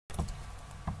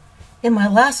In my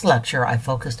last lecture, I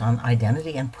focused on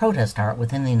identity and protest art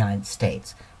within the United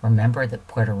States. Remember that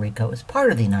Puerto Rico is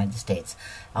part of the United States,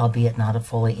 albeit not a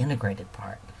fully integrated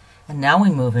part. And now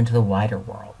we move into the wider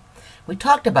world. We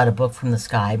talked about A Book from the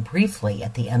Sky briefly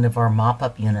at the end of our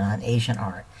mop-up unit on Asian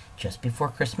art, just before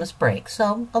Christmas break,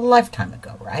 so a lifetime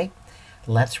ago, right?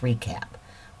 Let's recap.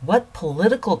 What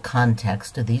political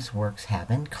context do these works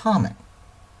have in common?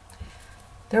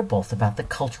 They're both about the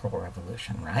Cultural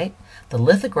Revolution, right? The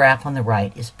lithograph on the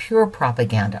right is pure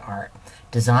propaganda art,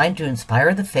 designed to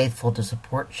inspire the faithful to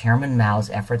support Chairman Mao's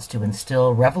efforts to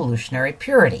instill revolutionary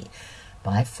purity,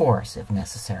 by force if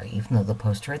necessary, even though the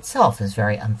poster itself is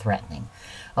very unthreatening.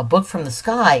 A Book from the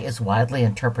Sky is widely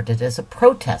interpreted as a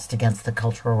protest against the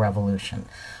Cultural Revolution,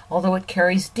 although it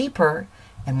carries deeper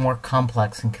and more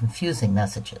complex and confusing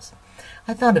messages.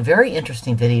 I found a very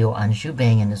interesting video on Zhu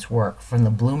Bing and his work from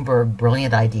the Bloomberg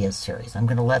Brilliant Ideas series. I'm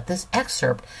going to let this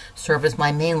excerpt serve as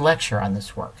my main lecture on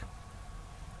this work.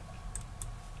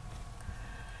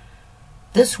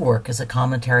 This work is a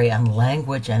commentary on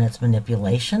language and its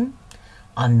manipulation,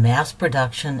 on mass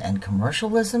production and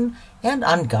commercialism, and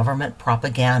on government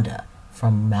propaganda,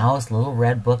 from Mao's Little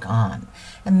Red Book on.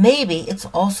 And maybe it's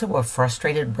also a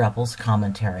frustrated rebel's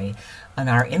commentary on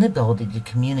our inability to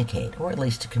communicate, or at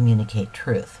least to communicate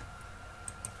truth.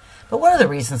 But one of the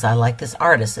reasons I like this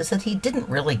artist is that he didn't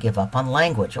really give up on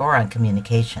language or on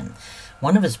communication.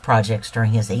 One of his projects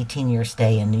during his 18-year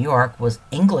stay in New York was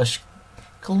English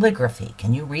calligraphy.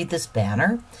 Can you read this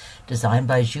banner? Designed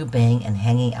by Zhu Bing and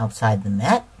hanging outside the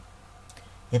Met?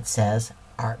 It says,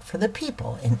 "Art for the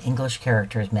People," in English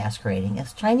characters masquerading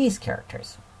as Chinese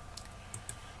characters.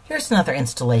 Here's another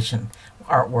installation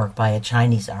artwork by a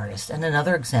Chinese artist and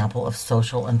another example of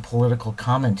social and political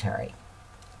commentary.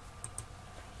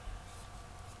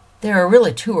 There are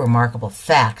really two remarkable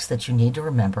facts that you need to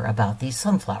remember about these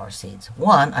sunflower seeds.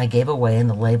 One, I gave away in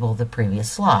the label of the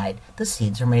previous slide. The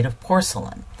seeds are made of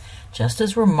porcelain. Just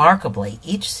as remarkably,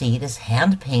 each seed is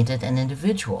hand-painted and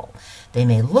individual. They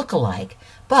may look alike,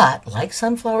 but like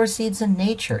sunflower seeds in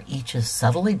nature, each is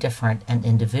subtly different and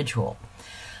individual.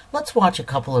 Let's watch a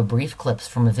couple of brief clips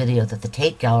from a video that the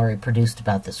Tate Gallery produced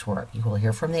about this work. You will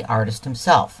hear from the artist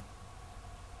himself.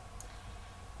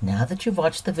 Now that you've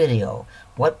watched the video,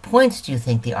 what points do you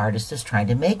think the artist is trying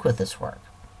to make with this work?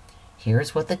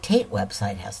 Here's what the Tate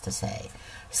website has to say.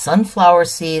 Sunflower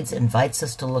Seeds invites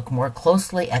us to look more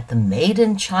closely at the Made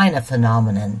in China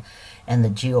phenomenon and the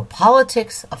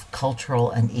geopolitics of cultural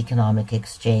and economic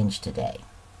exchange today.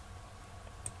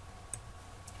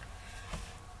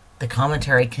 The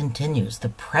commentary continues. The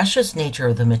precious nature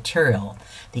of the material,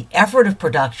 the effort of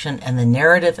production, and the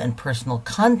narrative and personal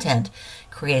content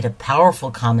create a powerful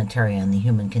commentary on the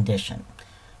human condition.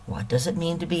 What does it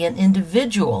mean to be an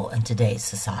individual in today's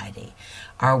society?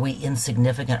 Are we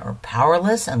insignificant or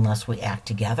powerless unless we act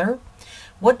together?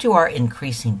 What do our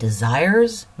increasing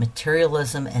desires,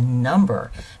 materialism, and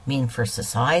number mean for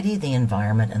society, the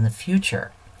environment, and the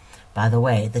future? By the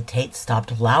way, the Tate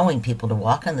stopped allowing people to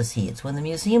walk on the seeds when the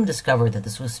museum discovered that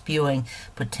this was spewing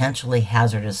potentially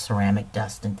hazardous ceramic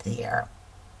dust into the air.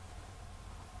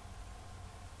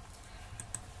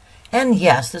 And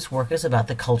yes, this work is about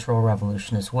the Cultural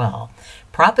Revolution as well.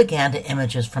 Propaganda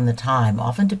images from the time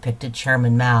often depicted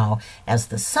Chairman Mao as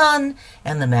the sun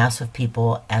and the mass of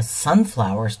people as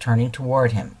sunflowers turning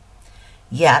toward him.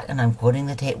 Yet, and I'm quoting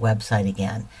the Tate website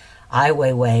again, Ai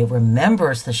Weiwei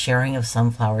remembers the sharing of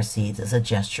sunflower seeds as a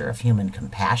gesture of human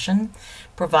compassion,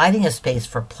 providing a space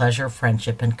for pleasure,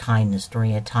 friendship, and kindness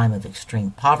during a time of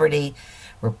extreme poverty,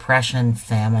 repression,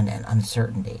 famine, and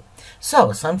uncertainty.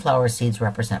 So, sunflower seeds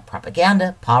represent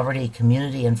propaganda, poverty,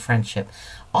 community, and friendship,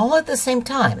 all at the same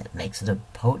time. It makes it a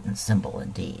potent symbol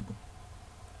indeed.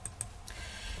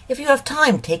 If you have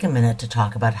time, take a minute to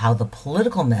talk about how the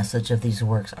political message of these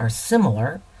works are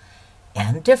similar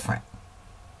and different.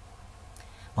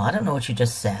 Well, I don't know what you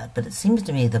just said, but it seems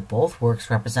to me that both works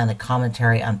represent a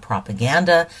commentary on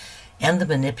propaganda and the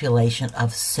manipulation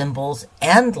of symbols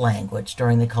and language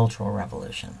during the Cultural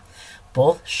Revolution.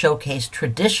 Both showcase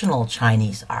traditional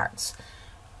Chinese arts,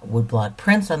 woodblock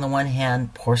prints on the one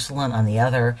hand, porcelain on the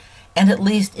other, and at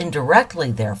least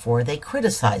indirectly, therefore, they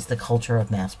criticize the culture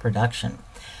of mass production.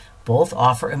 Both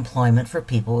offer employment for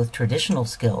people with traditional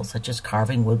skills, such as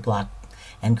carving woodblock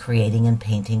and creating and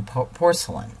painting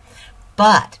porcelain.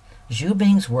 But Zhu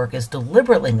Bing's work is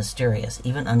deliberately mysterious,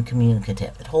 even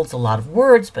uncommunicative. It holds a lot of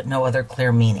words, but no other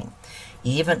clear meaning.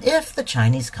 even if the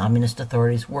Chinese Communist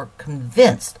authorities were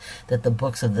convinced that the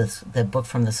book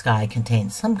from the sky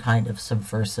contained some kind of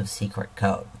subversive secret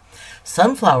code.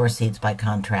 Sunflower seeds, by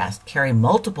contrast, carry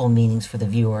multiple meanings for the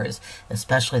viewers,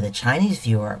 especially the Chinese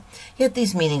viewer, yet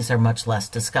these meanings are much less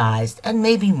disguised and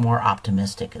maybe more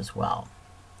optimistic as well.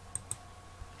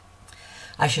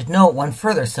 I should note one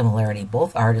further similarity.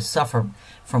 Both artists suffered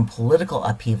from political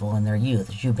upheaval in their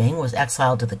youth. Xu Bing was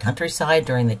exiled to the countryside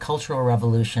during the Cultural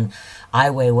Revolution. Ai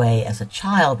Weiwei, as a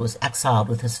child, was exiled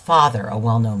with his father, a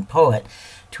well-known poet,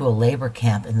 to a labor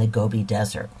camp in the Gobi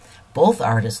Desert. Both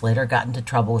artists later got into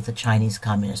trouble with the Chinese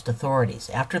Communist authorities.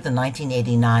 After the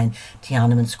 1989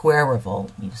 Tiananmen Square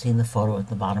revolt, you've seen the photo at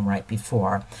the bottom right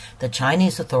before, the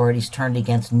Chinese authorities turned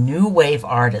against new wave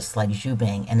artists like Xu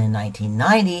Bing, and in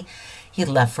 1990, he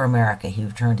left for America. He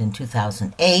returned in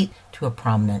 2008 to a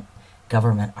prominent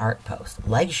government art post.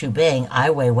 Like Xu Bing, Ai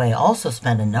Weiwei also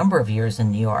spent a number of years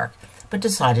in New York, but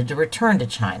decided to return to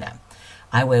China.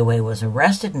 Ai Weiwei was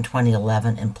arrested in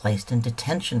 2011 and placed in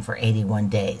detention for 81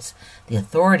 days. The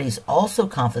authorities also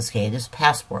confiscated his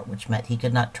passport, which meant he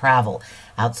could not travel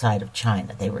outside of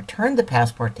China. They returned the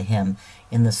passport to him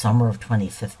in the summer of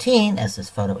 2015, as this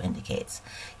photo indicates.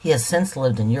 He has since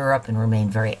lived in Europe and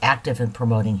remained very active in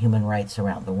promoting human rights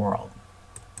around the world.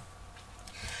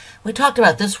 We talked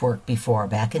about this work before,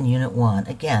 back in Unit 1,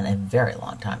 again, a very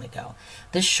long time ago.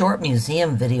 This short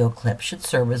museum video clip should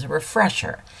serve as a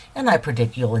refresher, and I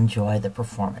predict you'll enjoy the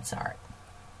performance art.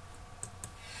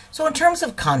 So in terms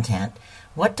of content,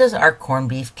 what does our corned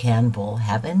beef canned bull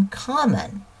have in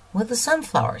common with the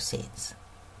sunflower seeds?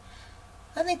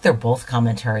 I think they're both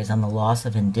commentaries on the loss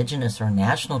of indigenous or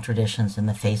national traditions in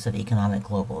the face of economic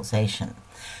globalization.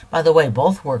 By the way,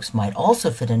 both works might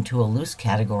also fit into a loose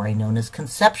category known as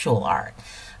conceptual art,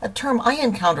 a term I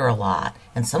encounter a lot,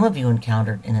 and some of you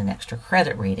encountered in an extra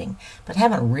credit reading, but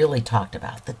haven't really talked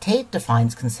about. The Tate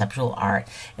defines conceptual art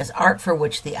as art for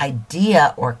which the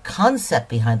idea or concept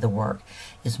behind the work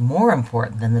is more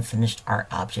important than the finished art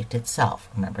object itself.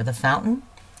 Remember the fountain?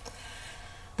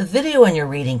 The video and your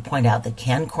reading point out that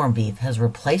canned corned beef has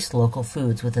replaced local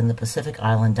foods within the Pacific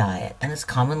Island diet and is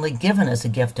commonly given as a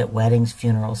gift at weddings,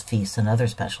 funerals, feasts, and other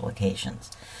special occasions.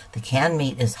 The canned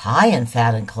meat is high in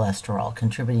fat and cholesterol,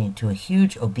 contributing to a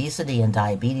huge obesity and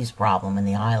diabetes problem in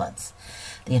the islands.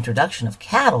 The introduction of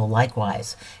cattle,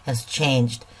 likewise, has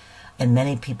changed, and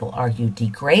many people argue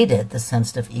degraded, the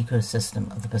sensitive ecosystem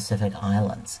of the Pacific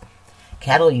Islands.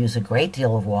 Cattle use a great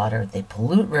deal of water, they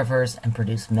pollute rivers and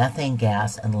produce methane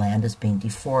gas, and land is being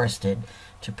deforested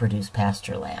to produce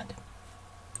pasture land.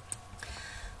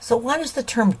 So why does the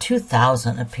term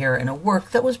 2000 appear in a work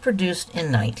that was produced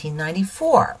in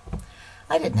 1994?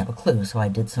 I didn't have a clue, so I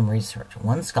did some research.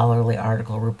 One scholarly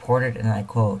article reported, and I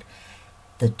quote,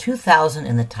 "The 2000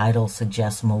 in the title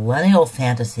suggests millennial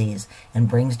fantasies and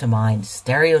brings to mind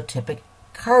stereotypic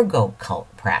cargo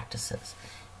cult practices."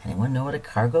 Anyone know what a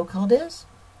cargo cult is?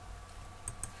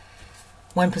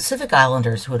 When Pacific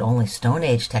Islanders who had only Stone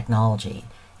Age technology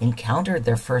encountered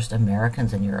their first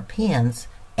Americans and Europeans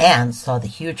and saw the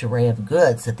huge array of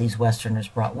goods that these Westerners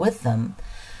brought with them,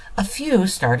 a few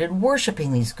started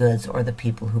worshiping these goods or the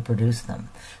people who produced them.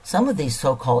 Some of these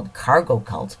so-called cargo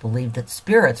cults believed that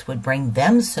spirits would bring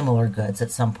them similar goods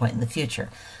at some point in the future.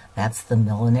 That's the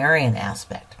millenarian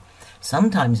aspect.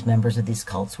 Sometimes members of these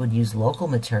cults would use local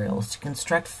materials to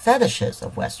construct fetishes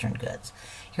of Western goods.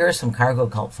 Here are some cargo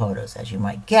cult photos. As you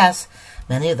might guess,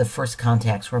 many of the first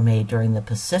contacts were made during the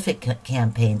Pacific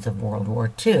campaigns of World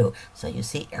War II, so you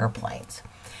see airplanes.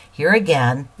 Here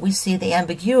again, we see the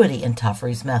ambiguity in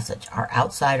Tuffrey's message. Are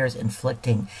outsiders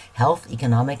inflicting health,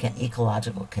 economic, and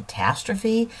ecological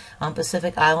catastrophe on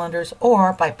Pacific Islanders,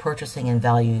 or by purchasing and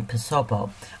valuing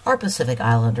Pasopo, are Pacific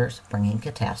Islanders bringing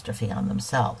catastrophe on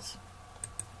themselves?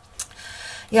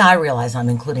 Yeah, I realize I'm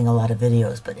including a lot of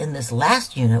videos, but in this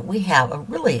last unit, we have a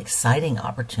really exciting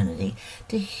opportunity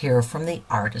to hear from the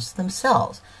artists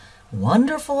themselves.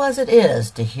 Wonderful as it is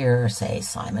to hear, say,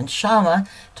 Simon Schama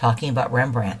talking about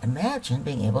Rembrandt. Imagine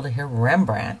being able to hear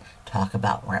Rembrandt talk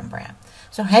about Rembrandt.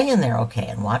 So hang in there, okay,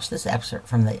 and watch this excerpt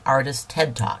from the artist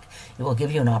TED Talk. It will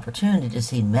give you an opportunity to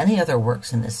see many other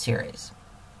works in this series.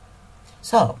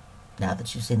 So, now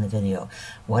that you've seen the video,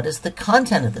 what is the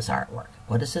content of this artwork?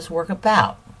 What is this work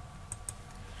about?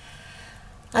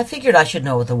 I figured I should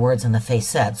know what the words on the face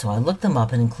said, so I looked them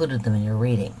up and included them in your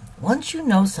reading. Once you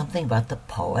know something about the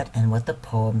poet and what the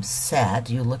poem said,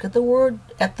 you look at the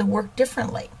work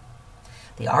differently.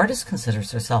 The artist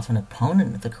considers herself an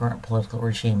opponent of the current political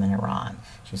regime in Iran.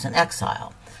 She's in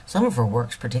exile. Some of her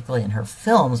works, particularly in her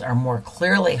films, are more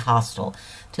clearly hostile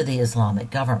to the Islamic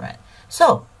government.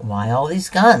 So, why all these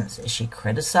guns? Is she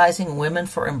criticizing women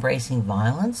for embracing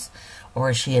violence? Or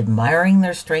is she admiring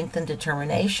their strength and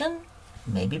determination?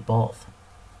 Maybe both.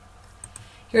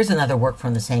 Here's another work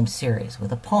from the same series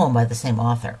with a poem by the same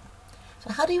author.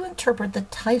 So how do you interpret the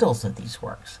titles of these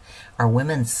works? Are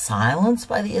women silenced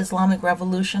by the Islamic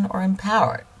Revolution or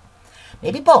empowered?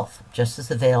 Maybe both, just as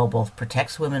the veil both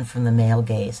protects women from the male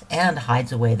gaze and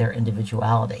hides away their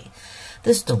individuality.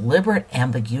 This deliberate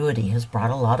ambiguity has brought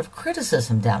a lot of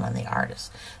criticism down on the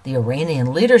artist. The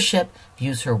Iranian leadership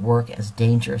views her work as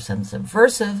dangerous and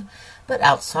subversive, but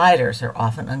outsiders are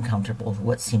often uncomfortable with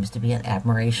what seems to be an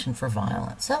admiration for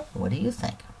violence. So, what do you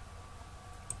think?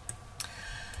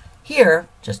 Here,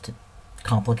 just to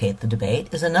complicate the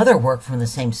debate, is another work from the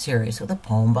same series with a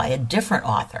poem by a different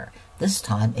author, this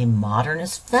time a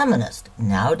modernist feminist,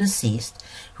 now deceased,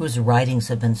 whose writings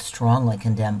have been strongly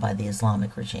condemned by the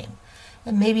Islamic regime.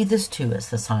 And maybe this too is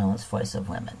the silenced voice of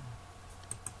women.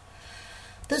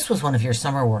 This was one of your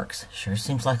summer works. Sure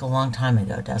seems like a long time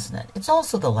ago, doesn't it? It's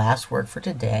also the last work for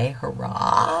today.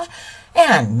 Hurrah!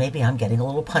 And maybe I'm getting a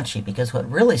little punchy because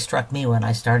what really struck me when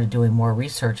I started doing more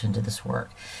research into this work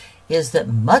is that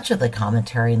much of the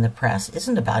commentary in the press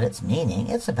isn't about its meaning.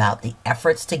 It's about the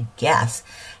efforts to guess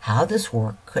how this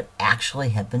work could actually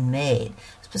have been made.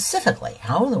 Specifically,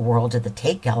 how in the world did the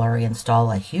Tate Gallery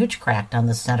install a huge crack down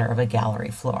the center of a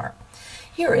gallery floor?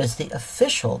 Here is the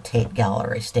official Tate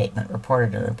Gallery statement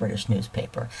reported in a British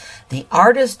newspaper. The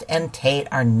artist and Tate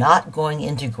are not going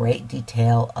into great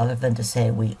detail other than to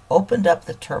say we opened up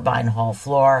the turbine hall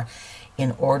floor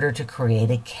in order to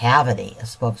create a cavity, a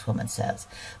spokeswoman says.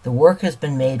 The work has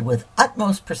been made with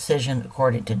utmost precision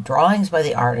according to drawings by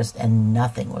the artist, and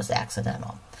nothing was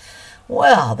accidental.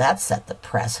 Well, that set the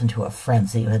press into a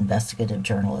frenzy of investigative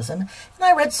journalism, and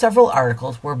I read several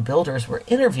articles where builders were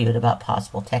interviewed about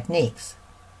possible techniques.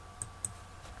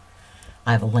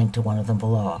 I have a link to one of them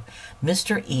below.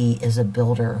 Mr. E is a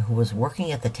builder who was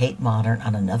working at the Tate Modern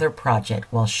on another project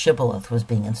while Shibboleth was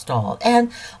being installed,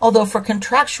 and although for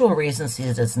contractual reasons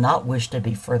he does not wish to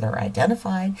be further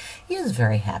identified, he is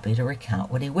very happy to recount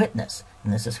what he witnessed.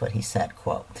 And this is what he said,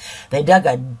 quote, "They dug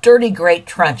a dirty great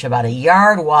trench about a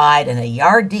yard wide and a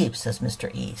yard deep," says Mr.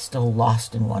 E, still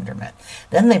lost in wonderment.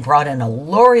 "Then they brought in a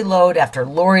lorry load after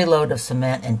lorry load of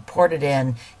cement and poured it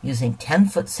in using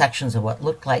 10-foot sections of what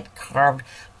looked like carved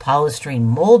polystyrene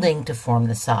molding to form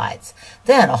the sides.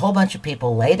 Then a whole bunch of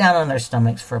people lay down on their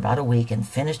stomachs for about a week and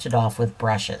finished it off with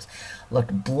brushes.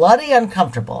 Looked bloody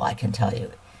uncomfortable, I can tell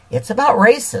you. It's about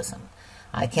racism.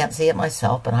 I can't see it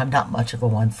myself, but I'm not much of a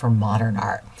one for modern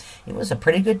art. It was a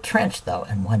pretty good trench, though,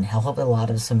 and one hell of a lot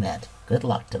of cement. Good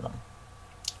luck to them."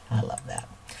 I love that.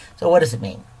 So what does it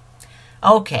mean?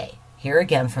 Okay, here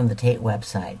again from the Tate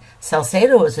website.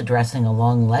 Salcedo is addressing a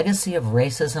long legacy of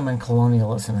racism and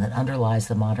colonialism that underlies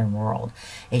the modern world.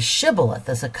 A shibboleth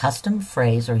is a custom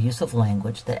phrase or use of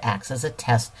language that acts as a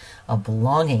test of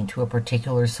belonging to a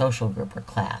particular social group or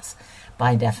class.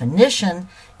 By definition,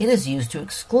 it is used to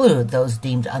exclude those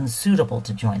deemed unsuitable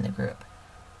to join the group.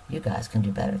 You guys can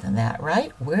do better than that,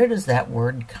 right? Where does that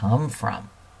word come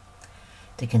from?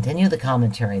 To continue the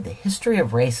commentary, the history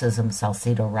of racism,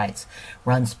 Salcedo writes,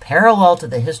 runs parallel to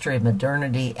the history of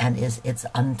modernity and is its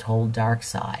untold dark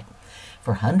side.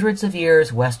 For hundreds of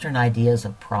years, Western ideas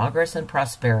of progress and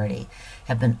prosperity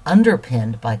have been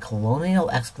underpinned by colonial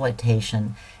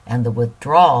exploitation and the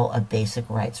withdrawal of basic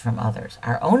rights from others.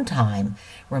 Our own time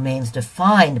remains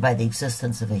defined by the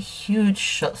existence of a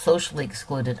huge socially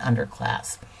excluded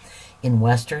underclass in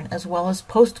Western as well as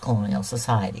post-colonial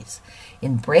societies.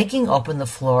 In breaking open the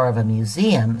floor of a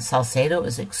museum, Salcedo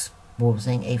is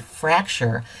exposing a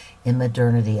fracture in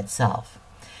modernity itself.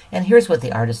 And here's what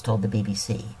the artist told the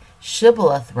BBC.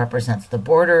 Shibboleth represents the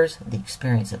borders, the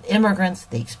experience of immigrants,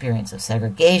 the experience of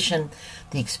segregation,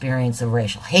 the experience of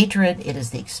racial hatred. It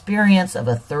is the experience of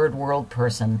a third world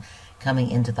person coming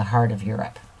into the heart of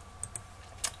Europe.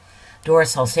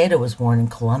 Doris Salcedo was born in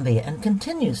Colombia and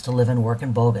continues to live and work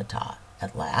in Bogota.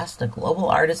 At last, a global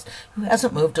artist who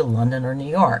hasn't moved to London or New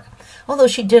York, although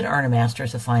she did earn a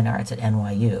Master's of Fine Arts at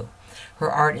NYU.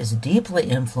 Her art is deeply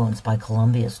influenced by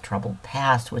Colombia's troubled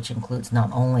past, which includes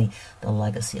not only the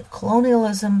legacy of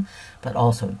colonialism, but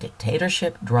also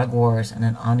dictatorship, drug wars, and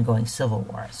an ongoing civil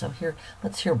war. So here,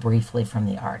 let's hear briefly from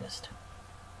the artist.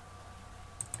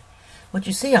 What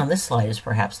you see on this slide is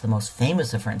perhaps the most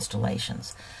famous of her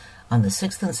installations. On the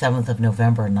 6th and 7th of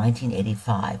November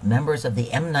 1985, members of the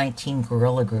M19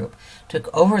 guerrilla group took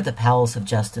over the Palace of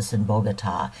Justice in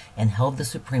Bogota and held the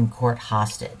Supreme Court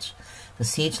hostage. The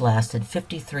siege lasted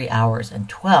 53 hours and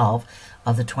 12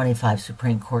 of the 25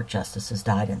 Supreme Court justices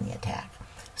died in the attack.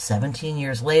 17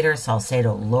 years later,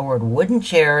 Salcedo lowered wooden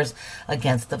chairs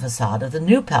against the facade of the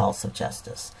new Palace of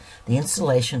Justice. The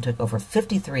installation took over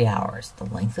 53 hours, the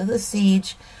length of the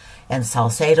siege, and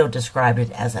Salcedo described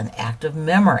it as an act of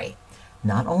memory.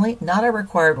 Not a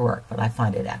required work, but I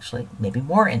find it actually maybe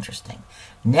more interesting.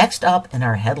 Next up in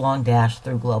our headlong dash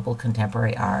through global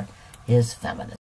contemporary art is feminism.